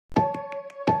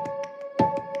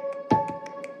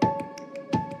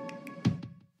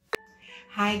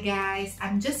Hi guys,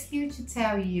 I'm just here to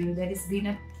tell you that it's been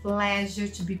a pleasure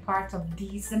to be part of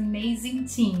this amazing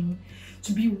team,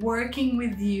 to be working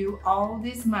with you all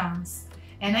these months.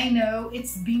 And I know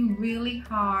it's been really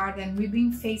hard and we've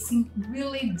been facing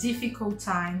really difficult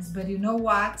times, but you know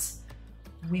what?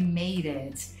 We made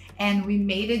it. And we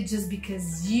made it just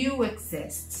because you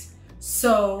exist.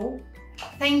 So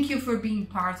thank you for being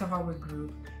part of our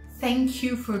group. Thank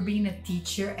you for being a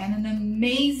teacher and an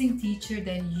amazing teacher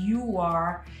that you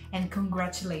are, and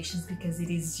congratulations because it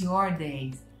is your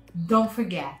day. Don't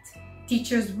forget,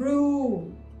 teachers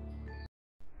rule!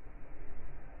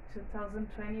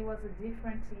 2020 was a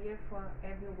different year for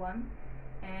everyone,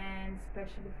 and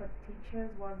especially for teachers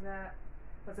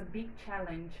was a big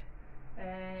challenge,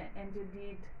 and you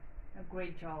did a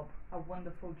great job, a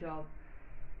wonderful job.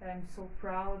 I'm so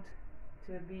proud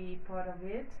to be part of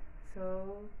it.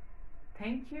 So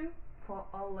thank you for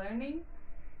all learning,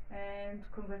 and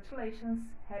congratulations.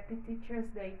 Happy Teachers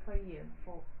Day for you,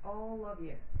 for all of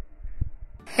you.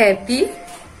 Happy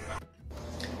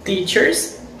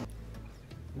Teachers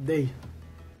Day.